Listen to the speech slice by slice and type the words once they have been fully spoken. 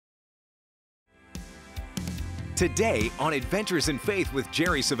today on Adventures in Faith with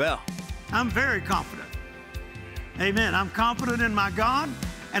Jerry Savelle. I'm very confident. Amen. I'm confident in my God,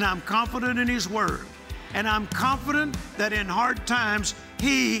 and I'm confident in His Word. And I'm confident that in hard times,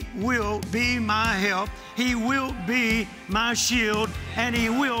 He will be my help. He will be my shield, and He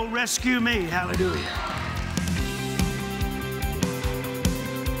will rescue me. Hallelujah.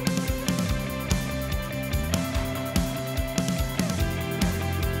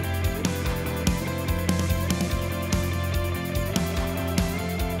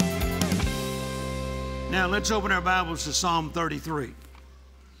 Now let's open our Bibles to Psalm 33.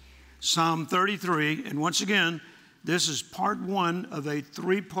 Psalm 33, and once again, this is part one of a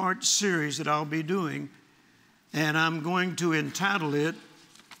three-part series that I'll be doing, and I'm going to entitle it,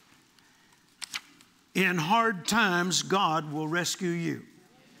 In Hard Times, God Will Rescue You.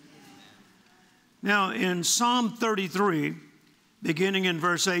 Now, in Psalm 33, beginning in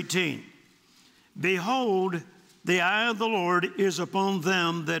verse 18, Behold, the eye of the Lord is upon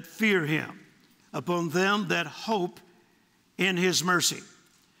them that fear Him, upon them that hope in His mercy,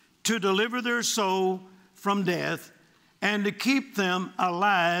 to deliver their soul from death and to keep them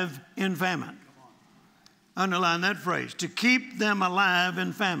alive in famine. Underline that phrase, to keep them alive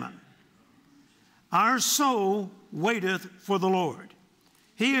in famine. Our soul waiteth for the Lord.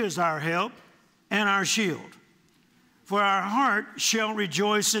 He is our help and our shield. For our heart shall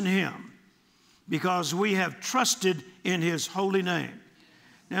rejoice in Him, because we have trusted in His holy name.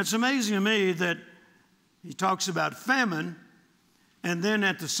 Now, it's amazing to me that he talks about famine, and then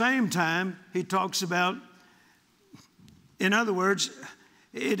at the same time, he talks about, in other words,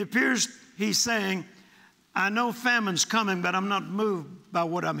 it appears he's saying, I know famine's coming, but I'm not moved by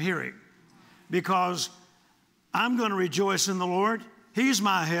what I'm hearing, because I'm going to rejoice in the Lord. He's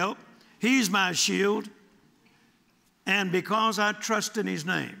my help. He's my shield. And because I trust in His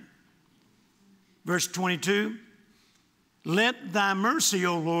name. Verse 22, Let thy mercy,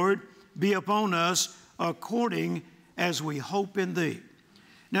 O Lord, be upon us according as we hope in Thee.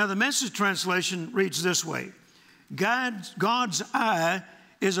 Now, the Message translation reads this way, God's eye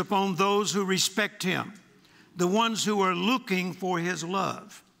is upon those who respect Him, the ones who are looking for His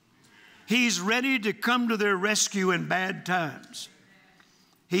love. He's ready to come to their rescue in bad times.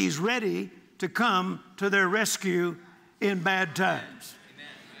 He's ready to come to their rescue in bad times.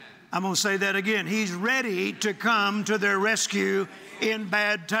 I'm going to say that again. He's ready to come to their rescue in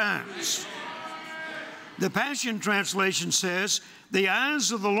bad times. The Passion Translation says, the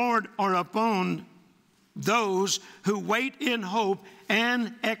eyes of the Lord are upon those who wait in hope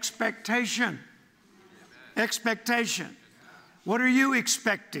and expectation. Expectation. What are you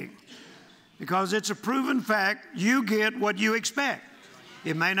expecting? Because it's a proven fact, you get what you expect.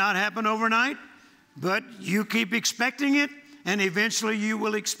 It may not happen overnight, but you keep expecting it, and eventually you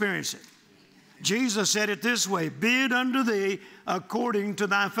will experience it. Jesus said it this way, be it unto thee according to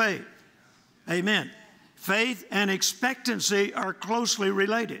thy faith. Amen. Faith and expectancy are closely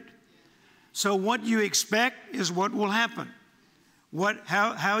related. So what you expect is what will happen.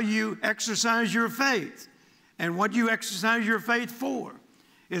 How you exercise your faith and what you exercise your faith for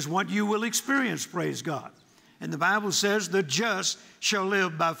is what you will experience, praise God. And the Bible says the just shall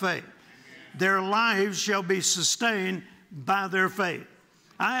live by faith. Their lives shall be sustained by their faith.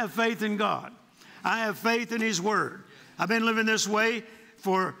 I have faith in God. I have faith in His Word. I've been living this way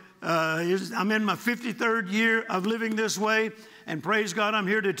for I'm in my 53rd year of living this way, and praise God, I'm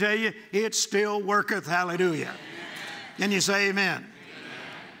here to tell you, it still worketh. Hallelujah. Amen. Can you say amen? Amen?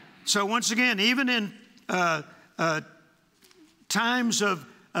 So once again, even in times of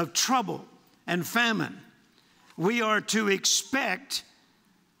trouble and famine, we are to expect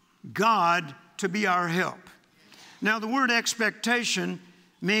God to be our help. Now, the word expectation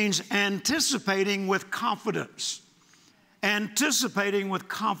means anticipating with confidence. Anticipating with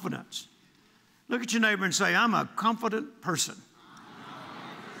confidence. Look at your neighbor and say, I'm a confident person.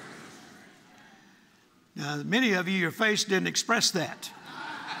 Now, many of you, your face didn't express that.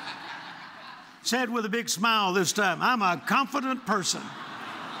 Say it with a big smile this time. I'm a confident person.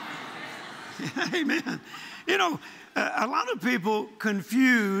 Amen. You know, a lot of people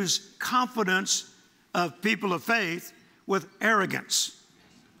confuse confidence of people of faith with arrogance.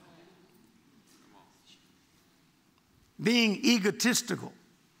 Being egotistical.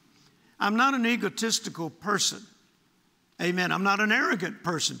 I'm not an egotistical person. Amen. I'm not an arrogant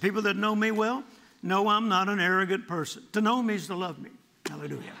person. People that know me well know I'm not an arrogant person. To know me is to love me.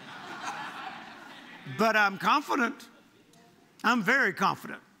 Hallelujah. But I'm confident. I'm very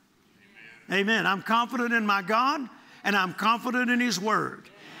confident. Amen. I'm confident in my God, and I'm confident in His Word.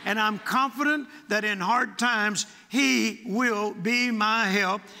 And I'm confident that in hard times, He will be my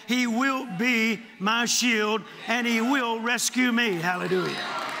help. He will be my shield, and He will rescue me. Hallelujah.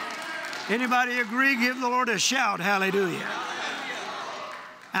 Anybody agree? Give the Lord a shout. Hallelujah.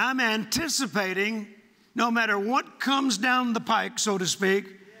 I'm anticipating, no matter what comes down the pike, so to speak,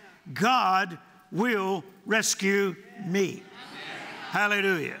 God will rescue me.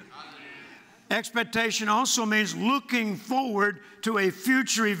 Hallelujah. Expectation also means looking forward to a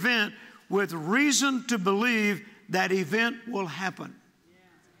future event with reason to believe that event will happen.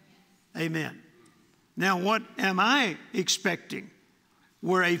 Amen. Now, what am I expecting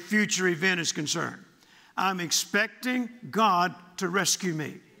where a future event is concerned? I'm expecting God to rescue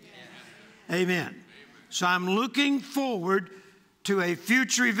me. Amen. So I'm looking forward to a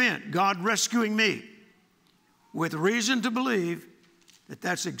future event, God rescuing me, with reason to believe that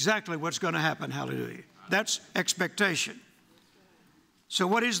that's exactly what's going to happen. Hallelujah. That's expectation. So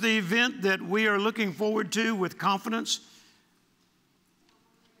what is the event that we are looking forward to with confidence?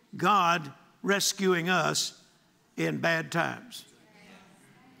 God rescuing us in bad times.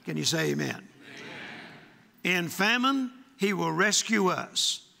 Can you say amen? Amen. In famine, He will rescue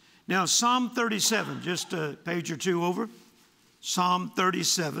us. Now, Psalm 37, just a page or two over. Psalm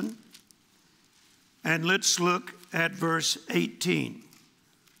 37. And let's look at verse 18.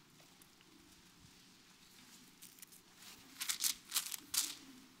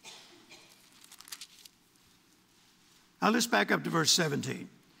 Now let's back up to verse 17.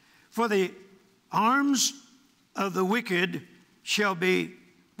 For the arms of the wicked shall be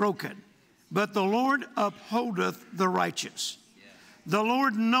broken, but the Lord upholdeth the righteous. The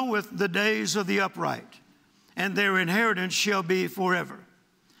Lord knoweth the days of the upright, and their inheritance shall be forever.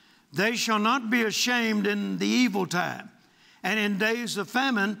 They shall not be ashamed in the evil time, and in days of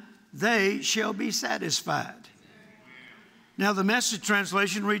famine they shall be satisfied. Now the Message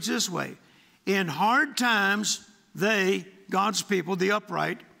translation reads this way: in hard times they, God's people, the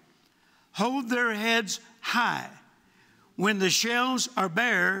upright, hold their heads high. When the shelves are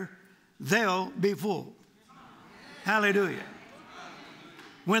bare, they'll be full. Hallelujah.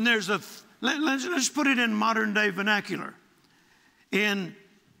 When there's let's put it in modern day vernacular. In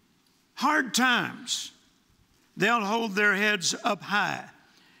hard times, they'll hold their heads up high.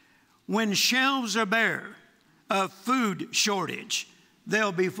 When shelves are bare of food shortage,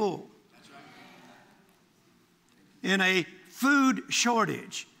 they'll be full. In a food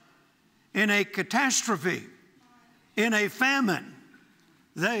shortage, in a catastrophe, in a famine,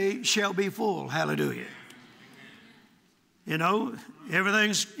 they shall be full. Hallelujah. You know,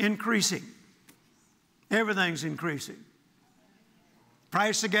 everything's increasing. Everything's increasing.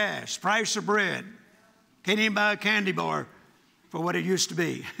 Price of gas, price of bread. Can't even buy a candy bar for what it used to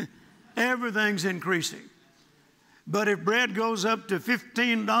be. Everything's increasing. But if bread goes up to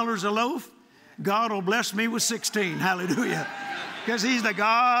 $15 a loaf, God will bless me with 16. Hallelujah. Because He's the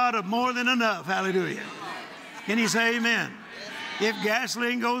God of more than enough. Hallelujah. Can you say amen? If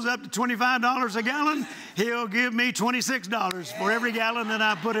gasoline goes up to $25 a gallon, He'll give me $26 for every gallon that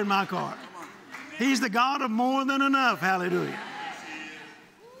I put in my car. He's the God of more than enough. Hallelujah.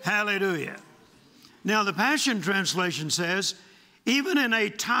 Hallelujah. Now the Passion Translation says, even in a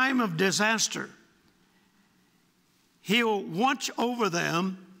time of disaster, He'll watch over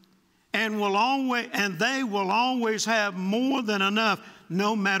them and they will always have more than enough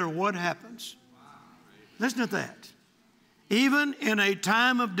no matter what happens. Listen to that. Even in a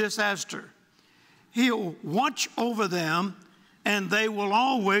time of disaster, He'll watch over them and they will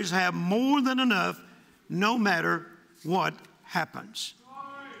always have more than enough no matter what happens.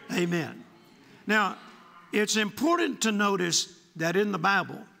 Amen. Now, it's important to notice that in the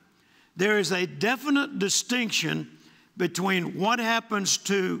Bible, there is a definite distinction between what happens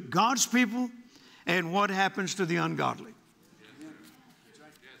to God's people and what happens to the ungodly.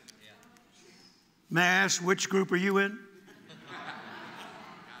 May I ask, which group are you in?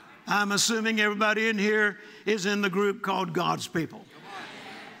 I'm assuming everybody in here is in the group called God's people.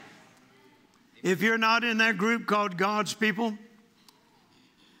 If you're not in that group called God's people,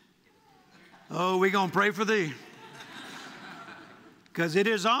 oh, we're going to pray for thee. Because it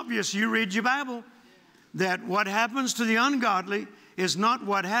is obvious, you read your Bible, that what happens to the ungodly is not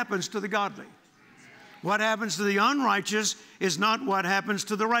what happens to the godly. What happens to the unrighteous is not what happens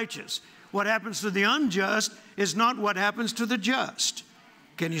to the righteous. What happens to the unjust is not what happens to the just.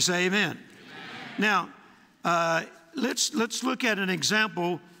 Can you say amen? Amen. Now, let's look at an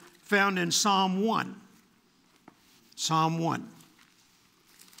example found in Psalm 1. Psalm 1.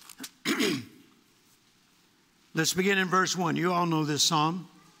 Let's begin in verse 1. You all know this psalm.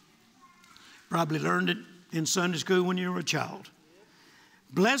 Probably learned it in Sunday school when you were a child.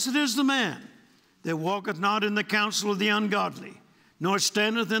 Blessed is the man that walketh not in the counsel of the ungodly, nor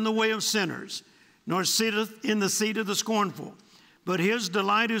standeth in the way of sinners, nor sitteth in the seat of the scornful. But his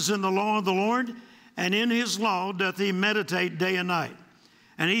delight is in the law of the Lord, and in his law doth he meditate day and night.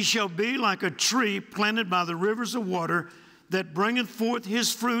 And he shall be like a tree planted by the rivers of water, that bringeth forth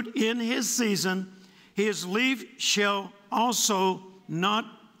his fruit in his season. His leaf shall also not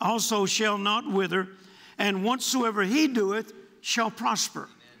wither, and whatsoever he doeth shall prosper.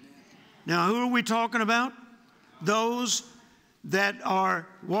 Now, who are we talking about? Those that are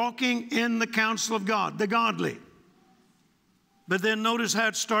walking in the counsel of God, the godly. But then notice how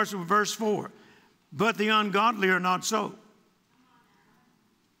it starts with verse 4. But the ungodly are not so.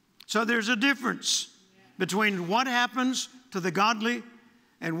 So there's a difference between what happens to the godly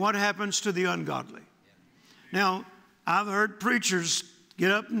and what happens to the ungodly. Now, I've heard preachers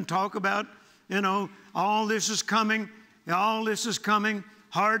get up and talk about, all this is coming,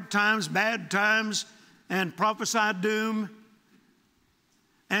 hard times, bad times, and prophesy doom.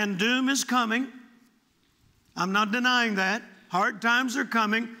 And doom is coming. I'm not denying that. Hard times are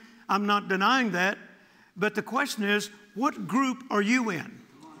coming. I'm not denying that. But the question is, what group are you in?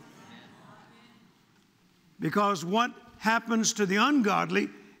 Because what happens to the ungodly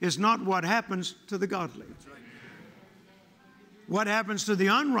is not what happens to the godly. What happens to the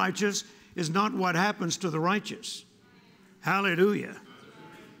unrighteous is not what happens to the righteous. Hallelujah.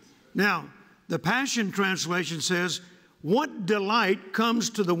 Now, the Passion Translation says, what delight comes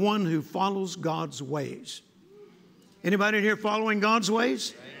to the one who follows God's ways? Anybody in here following God's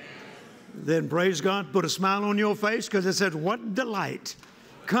ways? Then praise God, put a smile on your face, because it says, what delight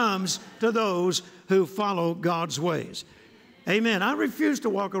comes to those who follow God's ways. Amen. I refuse to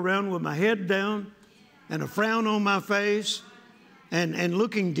walk around with my head down and a frown on my face and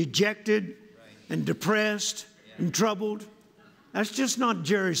looking dejected and depressed and troubled. That's just not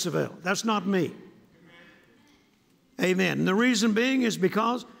Jerry Savelle. That's not me. Amen. And the reason being is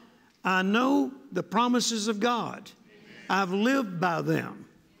because I know the promises of God. I've lived by them.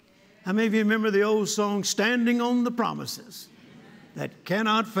 How many of you remember the old song, Standing on the Promises That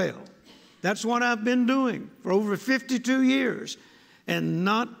Cannot Fail? That's what I've been doing for over 52 years, and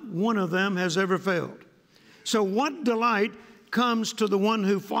not one of them has ever failed. So what delight comes to the one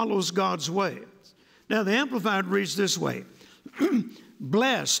who follows God's way? Now, the Amplified reads this way.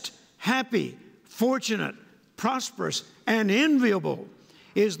 Blessed, happy, fortunate, prosperous, and enviable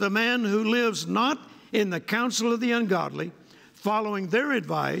is the man who lives not in the counsel of the ungodly, following their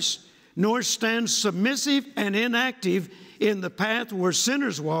advice, nor stands submissive and inactive in the path where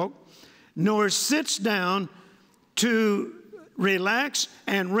sinners walk, nor sits down to relax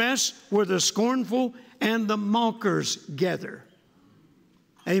and rest where the scornful and the mockers gather.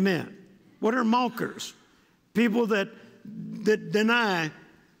 Amen. What are mockers? People that deny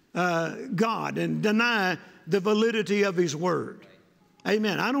God and deny the validity of His Word.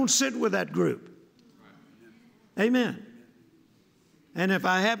 Amen. I don't sit with that group. Amen. And if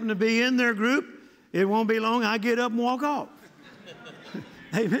I happen to be in their group, it won't be long, I get up and walk off.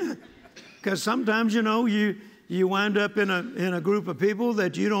 Amen. Because sometimes, you wind up in a group of people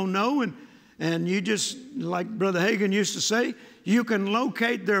that you don't know, and you just, like Brother Hagin used to say, you can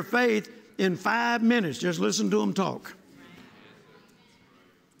locate their faith in 5 minutes. Just listen to them talk.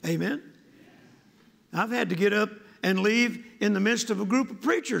 Amen. I've had to get up and leave in the midst of a group of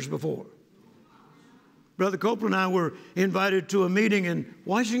preachers before. Brother Copeland and I were invited to a meeting in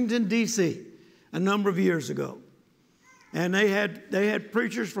Washington, D.C. a number of years ago. And they had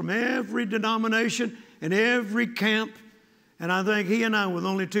preachers from every denomination and every camp. And I think he and I were the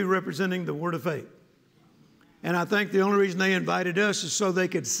only two representing the Word of Faith. And I think the only reason they invited us is so they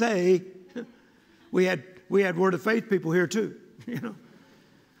could say, we had Word of Faith people here too.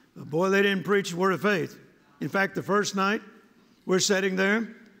 But boy, they didn't preach the Word of Faith. In fact, the first night, we're sitting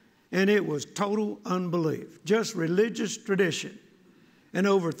there, and it was total unbelief, just religious tradition. And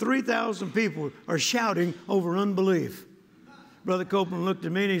over 3,000 people are shouting over unbelief. Brother Copeland looked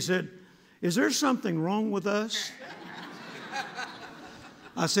at me and he said, is there something wrong with us?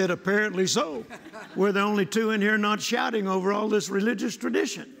 I said, apparently so. We're the only two in here not shouting over all this religious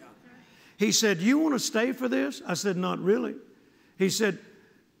tradition. He said, you want to stay for this? I said, not really. He said,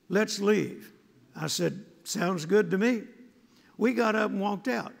 let's leave. I said, sounds good to me. We got up and walked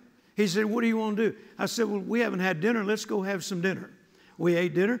out. He said, what do you want to do? I said, well, we haven't had dinner. Let's go have some dinner. We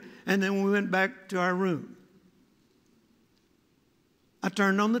ate dinner, and then we went back to our room. I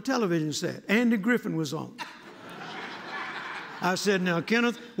turned on the television set. Andy Griffin was on. I said, now,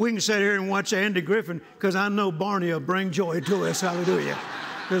 Kenneth, we can sit here and watch Andy Griffin because I know Barney will bring joy to us. Hallelujah.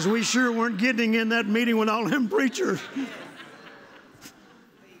 Because we sure weren't getting in that meeting with all them preachers.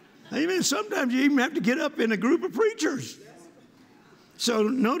 Amen. Sometimes you even have to get up in a group of preachers. So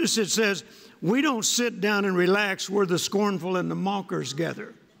notice it says, we don't sit down and relax where the scornful and the mockers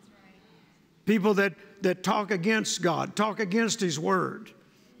gather. People that talk against God, talk against His Word,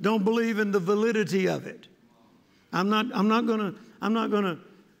 don't believe in the validity of it. I'm not going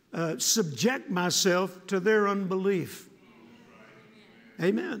to subject myself to their unbelief.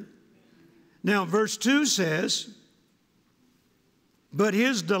 Amen. Now, verse 2 says, but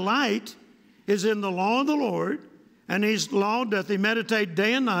his delight is in the law of the Lord, and his law doth he meditate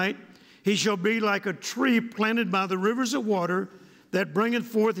day and night. He shall be like a tree planted by the rivers of water, that bringeth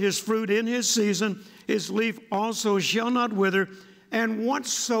forth his fruit in his season. His leaf also shall not wither, and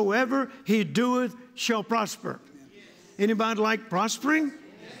whatsoever he doeth shall prosper. Anybody like prospering?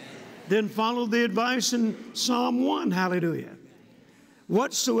 Then follow the advice in Psalm 1. Hallelujah.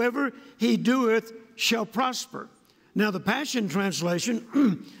 Whatsoever he doeth shall prosper. Now, the Passion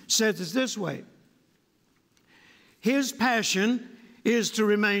Translation says it this way. His passion is to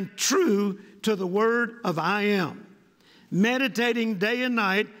remain true to the word of I am, meditating day and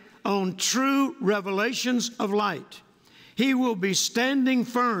night on true revelations of light. He will be standing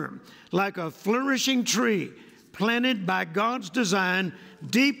firm like a flourishing tree planted by God's design,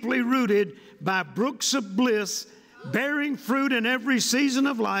 deeply rooted by brooks of bliss, bearing fruit in every season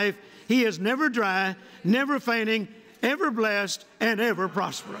of life. He is never dry, never fainting, ever blessed, and ever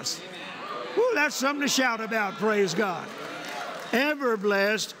prosperous. Woo, that's something to shout about, praise God. Ever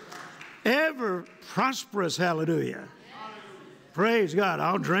blessed, ever prosperous, hallelujah. Praise God,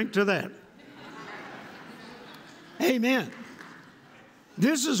 I'll drink to that. Amen.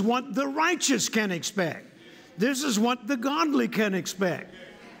 This is what the righteous can expect. This is what the godly can expect.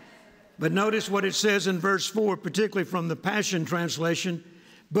 But notice what it says in verse 4, particularly from the Passion Translation,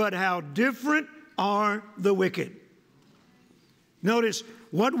 but how different are the wicked. Notice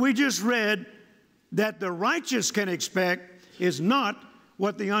what we just read, that the righteous can expect is not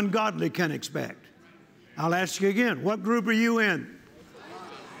what the ungodly can expect. I'll ask you again, what group are you in?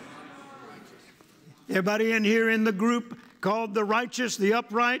 Everybody in here in the group called the righteous, the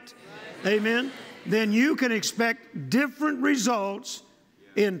upright? Amen. Then you can expect different results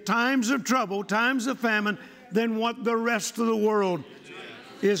in times of trouble, times of famine, than what the rest of the world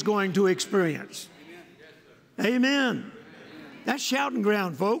is going to experience. Amen. That's shouting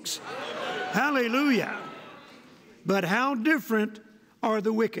ground, folks. Hallelujah. But how different are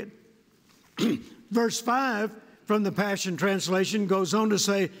the wicked? Verse 5 from the Passion Translation goes on to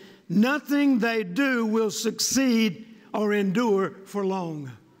say, nothing they do will succeed or endure for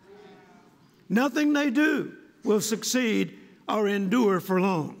long. Nothing they do will succeed or endure for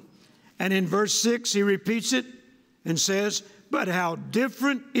long. And in verse 6, he repeats it and says, but how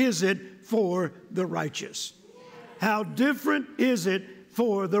different is it for the righteous? How different is it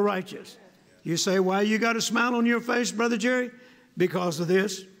for the righteous? You say, why you got a smile on your face, Brother Jerry? Because of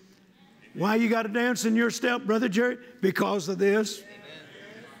this. Why you got a dance in your step, Brother Jerry? Because of this.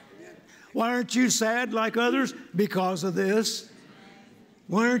 Why aren't you sad like others? Because of this.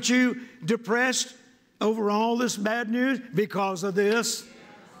 Why aren't you depressed over all this bad news? Because of this.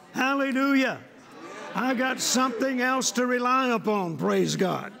 Hallelujah. I got something else to rely upon, praise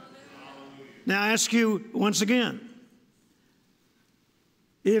God. Now I ask you once again,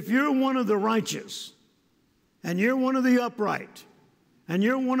 if you're one of the righteous, and you're one of the upright, and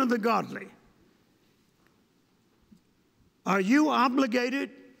you're one of the godly, are you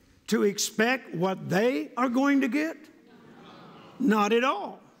obligated to expect what they are going to get? Not at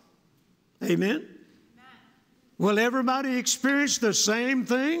all. Amen? Will everybody experience the same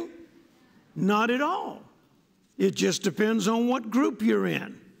thing? Not at all. It just depends on what group you're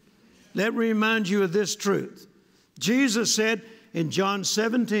in. Let me remind you of this truth. Jesus said in John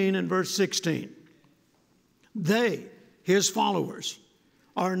 17 and verse 16, they, his followers,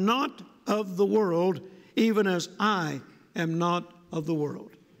 are not of the world, even as I am not of the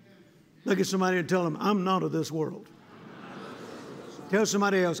world. Look at somebody and tell them, I'm not of this world. Tell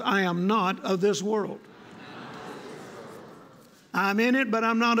somebody else, I am not of this world. I'm in it, but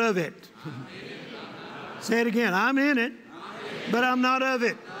I'm not of it. Say it again. I'm in it, but I'm not of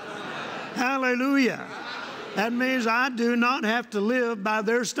it. Hallelujah. That means I do not have to live by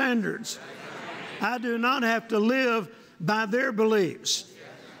their standards. I do not have to live by their beliefs.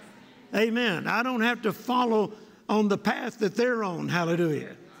 Amen. I don't have to follow on the path that they're on.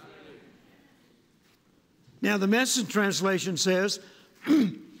 Hallelujah. Now, the Message translation says,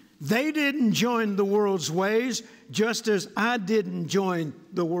 they didn't join the world's ways just as I didn't join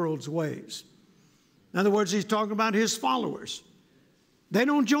the world's ways. In other words, he's talking about his followers. They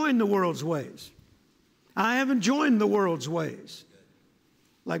don't join the world's ways. I haven't joined the world's ways.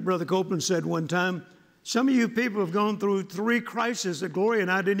 Like Brother Copeland said one time, some of you people have gone through 3 crises that Gloria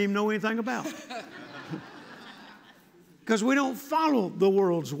and I didn't even know anything about. Because we don't follow the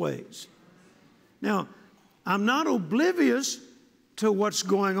world's ways. Now, I'm not oblivious to what's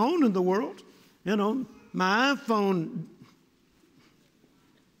going on in the world. You know, my iPhone,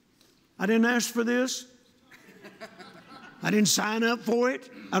 I didn't ask for this. I didn't sign up for it.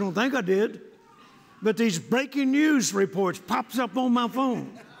 I don't think I did. But these breaking news reports pops up on my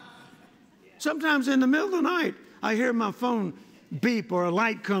phone. Sometimes in the middle of the night, I hear my phone beep or a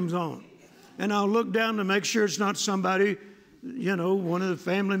light comes on. And I'll look down to make sure it's not somebody, you know, one of the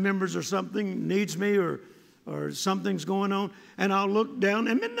family members or something needs me or something's going on. And I'll look down,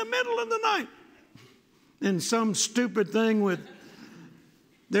 and in the middle of the night, and some stupid thing with,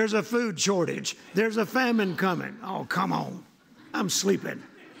 there's a food shortage, there's a famine coming. Oh, come on, I'm sleeping.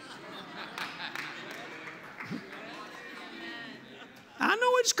 I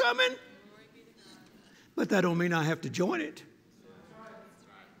know it's coming, but that don't mean I have to join it.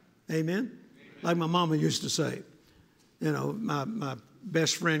 Amen? Like my mama used to say, you know, my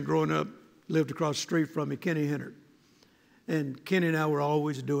best friend growing up lived across the street from me, Kenny Hennard. And Kenny and I were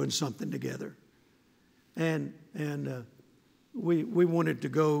always doing something together. And we wanted to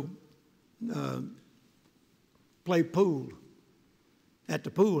go play pool at the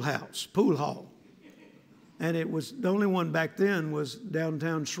pool hall. And it was, the only one back then was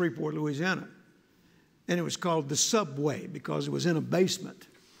downtown Shreveport, Louisiana. And it was called the Subway because it was in a basement.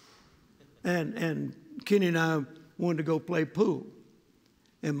 And Kenny and I wanted to go play pool.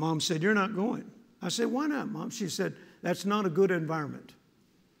 And Mom said, "You're not going." I said, "Why not, Mom?" She said, "That's not a good environment."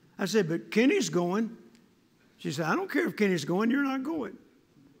 I said, "But Kenny's going." She said, "I don't care if Kenny's going, you're not going."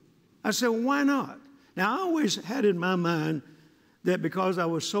 I said, "Well, why not?" Now, I always had in my mind that because I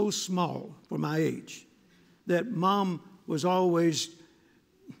was so small for my age, that Mom was always,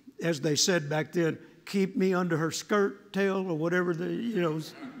 as they said back then, keep me under her skirt tail or whatever the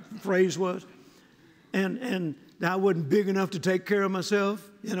phrase was. And I wasn't big enough to take care of myself,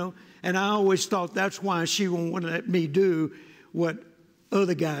 And I always thought that's why she wouldn't want to let me do what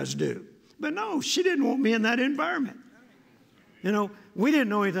other guys do. But no, she didn't want me in that environment. We didn't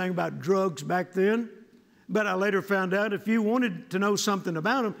know anything about drugs back then. But I later found out if you wanted to know something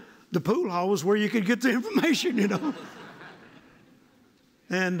about them, the pool hall was where you could get the information,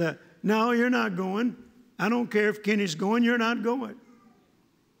 And no, you're not going. I don't care if Kenny's going, you're not going.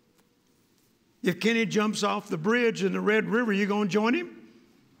 If Kenny jumps off the bridge in the Red River, you going to join him?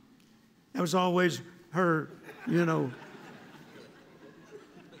 That was always her,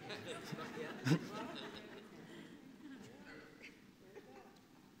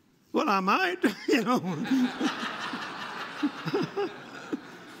 Well, I might,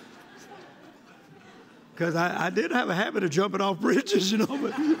 Because I did have a habit of jumping off bridges,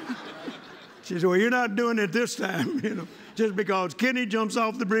 But she said, "Well, you're not doing it this time, Just because Kenny jumps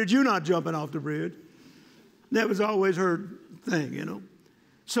off the bridge, you're not jumping off the bridge." That was always her thing,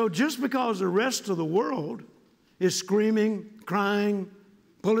 So just because the rest of the world is screaming, crying,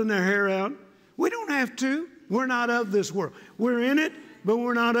 pulling their hair out, we don't have to. We're not of this world. We're in it, but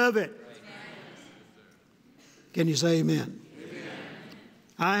we're not of it. Can you say amen? Amen.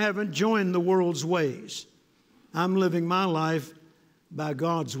 I haven't joined the world's ways. I'm living my life by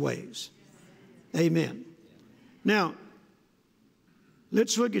God's ways. Amen. Now,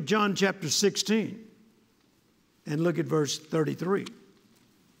 let's look at John chapter 16 and look at verse 33.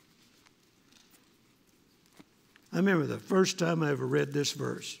 I remember the first time I ever read this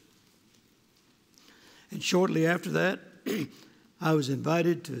verse. And shortly after that, I was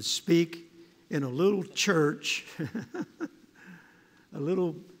invited to speak in a little church,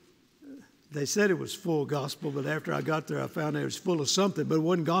 they said it was full gospel, but after I got there, I found it was full of something, but it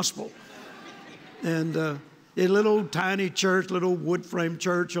wasn't gospel. And a little tiny church, little wood frame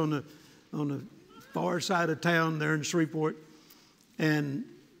church on the far side of town there in Shreveport. And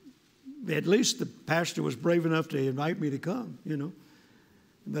at least the pastor was brave enough to invite me to come,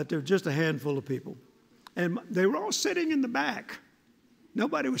 But there were just a handful of people. And they were all sitting in the back.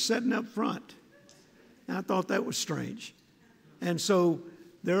 Nobody was sitting up front. And I thought that was strange. And so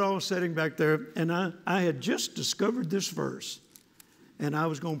they're all sitting back there. And I had just discovered this verse. And I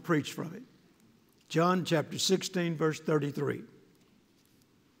was going to preach from it. John chapter 16, verse 33.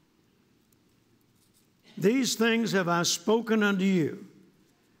 "These things have I spoken unto you,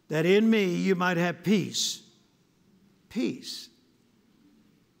 that in me you might have peace." Peace.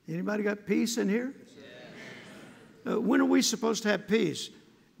 Anybody got peace in here? Yes. When are we supposed to have peace?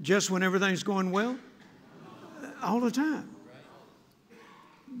 Just when everything's going well? All the time.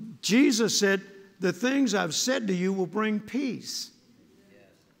 Jesus said, "The things I've said to you will bring peace."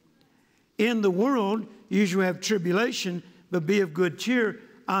 In the world, you shall have tribulation, but be of good cheer.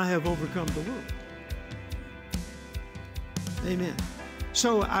 I have overcome the world. Amen.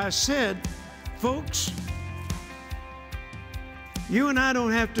 So I said, folks, you and I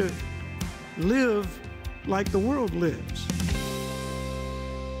don't have to live like the world lives.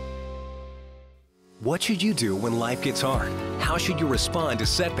 What should you do when life gets hard? How should you respond to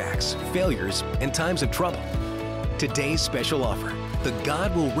setbacks, failures, and times of trouble? Today's special offer, the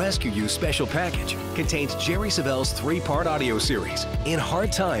God Will Rescue You special package, contains Jerry Savelle's 3-part audio series, In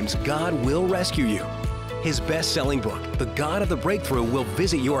Hard Times, God Will Rescue You. His best-selling book, The God of the Breakthrough, will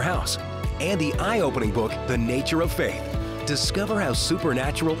visit your house. And the eye-opening book, The Nature of Faith. Discover how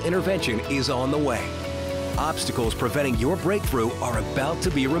supernatural intervention is on the way. Obstacles preventing your breakthrough are about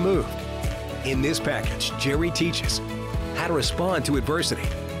to be removed. In this package, Jerry teaches how to respond to adversity,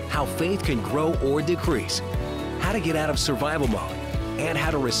 how faith can grow or decrease, how to get out of survival mode, and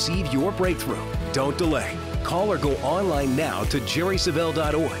how to receive your breakthrough. Don't delay. Call or go online now to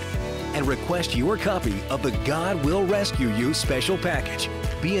jerrysavelle.org and request your copy of the God Will Rescue You special package.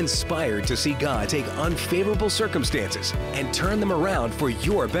 Be inspired to see God take unfavorable circumstances and turn them around for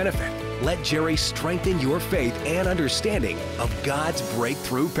your benefit. Let Jerry strengthen your faith and understanding of God's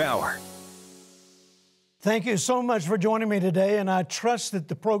breakthrough power. Thank you so much for joining me today, and I trust that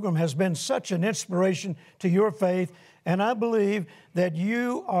the program has been such an inspiration to your faith, and I believe that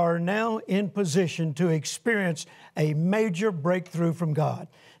you are now in position to experience a major breakthrough from God.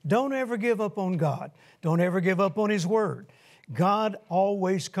 Don't ever give up on God. Don't ever give up on His Word. God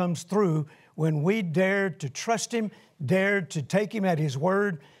always comes through when we dare to trust Him, dare to take Him at His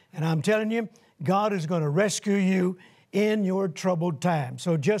Word, and I'm telling you, God is going to rescue you in your troubled time.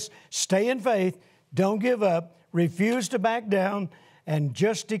 So just stay in faith. Don't give up, refuse to back down, and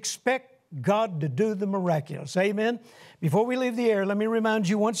just expect God to do the miraculous. Amen? Before we leave the air, let me remind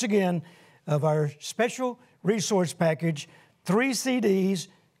you once again of our special resource package, 3 CDs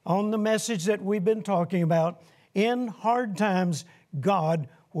on the message that we've been talking about. In hard times, God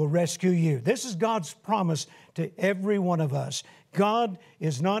will rescue you. This is God's promise to every one of us. God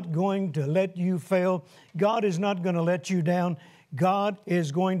is not going to let you fail. God is not going to let you down. God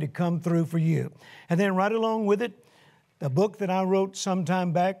is going to come through for you. And then right along with it, the book that I wrote some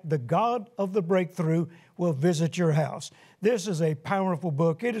time back, The God of the Breakthrough Will Visit Your House. This is a powerful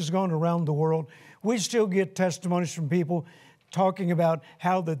book. It has gone around the world. We still get testimonies from people talking about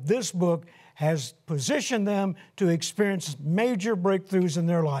how that this book has positioned them to experience major breakthroughs in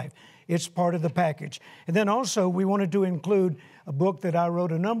their life. It's part of the package. And then also we wanted to include a book that I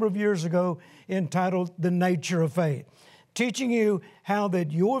wrote a number of years ago entitled The Nature of Faith, teaching you how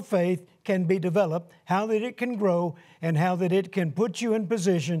that your faith can be developed, how that it can grow, and how that it can put you in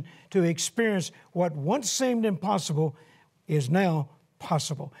position to experience what once seemed impossible is now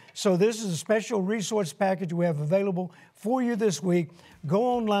possible. So this is a special resource package we have available for you this week. Go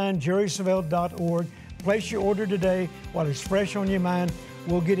online, jerrysavelle.org. Place your order today while it's fresh on your mind.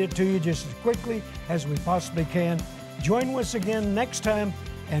 We'll get it to you just as quickly as we possibly can. Join us again next time,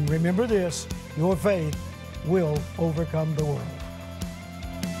 and remember this, your faith will overcome the world.